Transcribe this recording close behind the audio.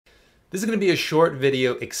This is going to be a short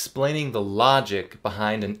video explaining the logic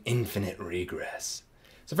behind an infinite regress.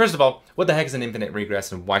 So first of all, what the heck is an infinite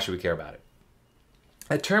regress and why should we care about it?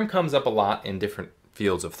 That term comes up a lot in different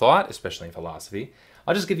fields of thought, especially in philosophy.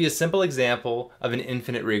 I'll just give you a simple example of an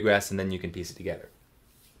infinite regress and then you can piece it together.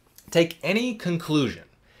 Take any conclusion.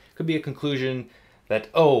 It could be a conclusion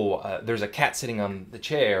that, there's a cat sitting on the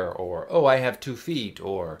chair, or, I have 2 feet,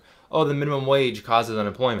 or, the minimum wage causes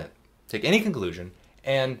unemployment. Take any conclusion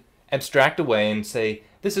and abstract away and say,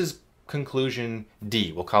 this is conclusion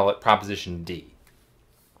D. We'll call it proposition D.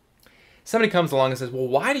 Somebody comes along and says, well,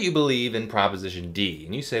 why do you believe in proposition D?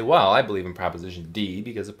 And you say, well, I believe in proposition D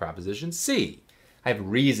because of proposition C. I have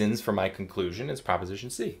reasons for my conclusion as proposition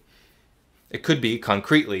C. It could be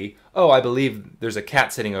concretely, I believe there's a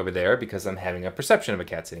cat sitting over there because I'm having a perception of a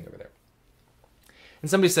cat sitting over there. And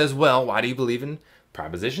somebody says, well, why do you believe in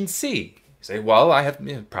proposition C? You say, well, I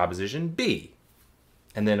have proposition B.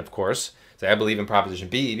 And then, of course, say I believe in proposition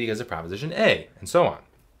B because of proposition A, and so on.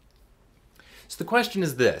 So the question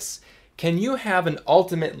is this: can you have an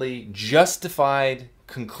ultimately justified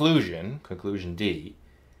conclusion, conclusion D,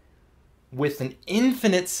 with an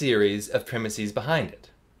infinite series of premises behind it?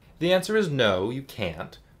 The answer is no, you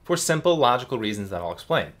can't, for simple logical reasons that I'll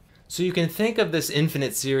explain. So you can think of this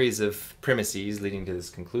infinite series of premises leading to this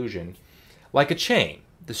conclusion like a chain.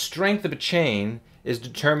 The strength of a chain is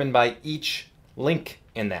determined by each link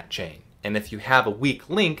in that chain. And if you have a weak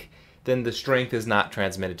link, then the strength is not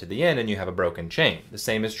transmitted to the end and you have a broken chain. The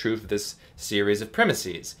same is true for this series of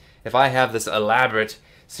premises. If I have this elaborate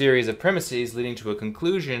series of premises leading to a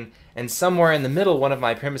conclusion and somewhere in the middle one of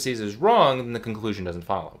my premises is wrong, then the conclusion doesn't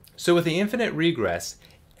follow. So with the infinite regress,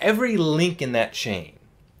 every link in that chain,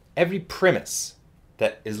 every premise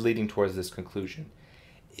that is leading towards this conclusion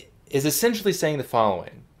is essentially saying the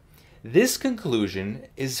following: this conclusion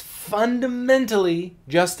is fundamentally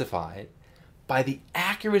justified by the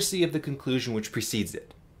accuracy of the conclusion which precedes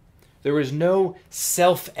it. There is no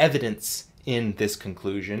self-evidence in this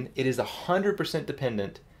conclusion. It is 100%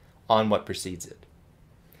 dependent on what precedes it.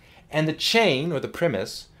 And the chain, or the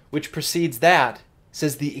premise, which precedes that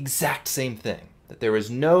says the exact same thing, that there is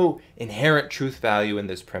no inherent truth value in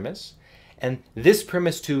this premise, and this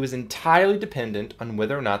premise too is entirely dependent on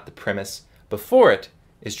whether or not the premise before it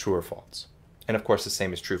is true or false. And of course the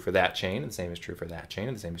same is true for that chain, and the same is true for that chain,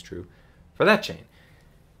 and the same is true for that chain.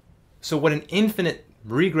 So what an infinite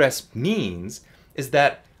regress means is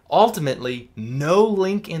that ultimately no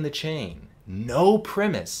link in the chain, no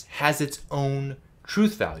premise has its own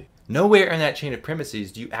truth value. Nowhere in that chain of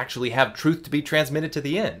premises do you actually have truth to be transmitted to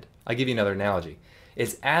the end. I'll give you another analogy.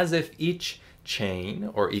 It's as if each chain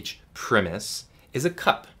or each premise is a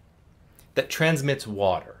cup that transmits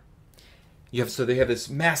water. So they have this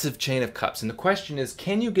massive chain of cups, and the question is,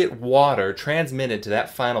 can you get water transmitted to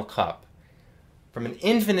that final cup from an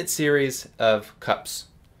infinite series of cups,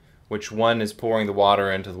 which one is pouring the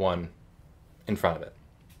water into the one in front of it?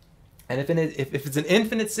 And if it's an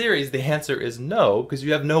infinite series, the answer is no, because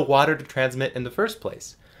you have no water to transmit in the first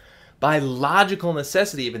place. By logical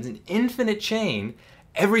necessity, if it's an infinite chain,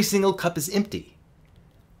 every single cup is empty.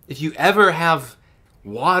 If you ever have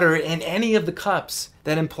water in any of the cups,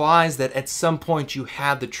 that implies that at some point you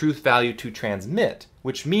have the truth value to transmit,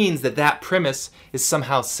 which means that that premise is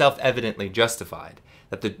somehow self-evidently justified.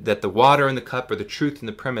 That the water in the cup, or the truth in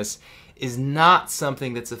the premise, is not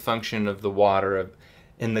something that's a function of the water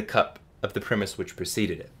in the cup of the premise which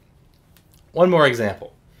preceded it. One more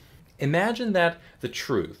example. Imagine that the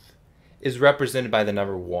truth is represented by the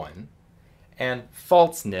number 1, and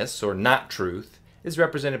falseness, or not truth, is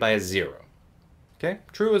represented by a 0. Okay?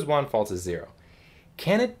 True is 1, false is 0.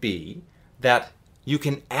 Can it be that you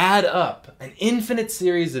can add up an infinite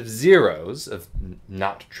series of zeros, of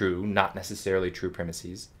not true, not necessarily true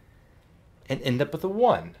premises, and end up with a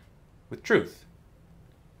 1, with truth?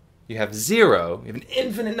 You have 0, you have an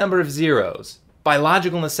infinite number of zeros. By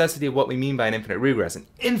logical necessity of what we mean by an infinite regress, an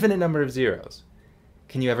infinite number of zeros.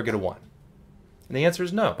 Can you ever get a 1? And the answer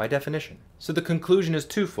is no, by definition. So the conclusion is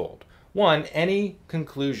twofold. One, any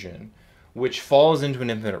conclusion which falls into an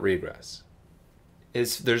infinite regress,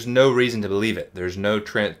 there's no reason to believe it. There's no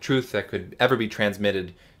truth that could ever be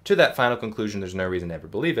transmitted to that final conclusion. There's no reason to ever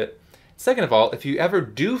believe it. Second of all, if you ever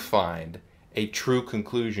do find a true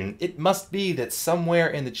conclusion, it must be that somewhere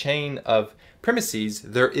in the chain of premises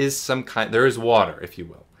there is water, if you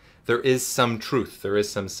will. There is some truth. There is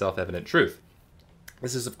some self-evident truth.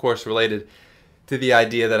 This is, of course, related to the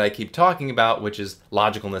idea that I keep talking about, which is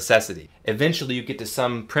logical necessity. Eventually you get to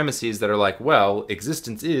some premises that are like, well,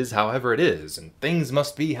 existence is however it is, and things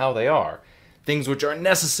must be how they are. things which are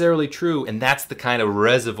necessarily true, and that's the kind of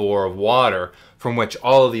reservoir of water from which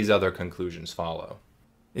all of these other conclusions follow.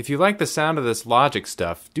 If you like the sound of this logic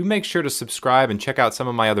stuff, do make sure to subscribe and check out some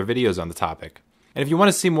of my other videos on the topic. And if you want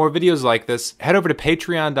to see more videos like this, head over to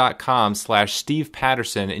patreon.com/Steve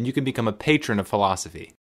Patterson and you can become a patron of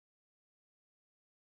philosophy.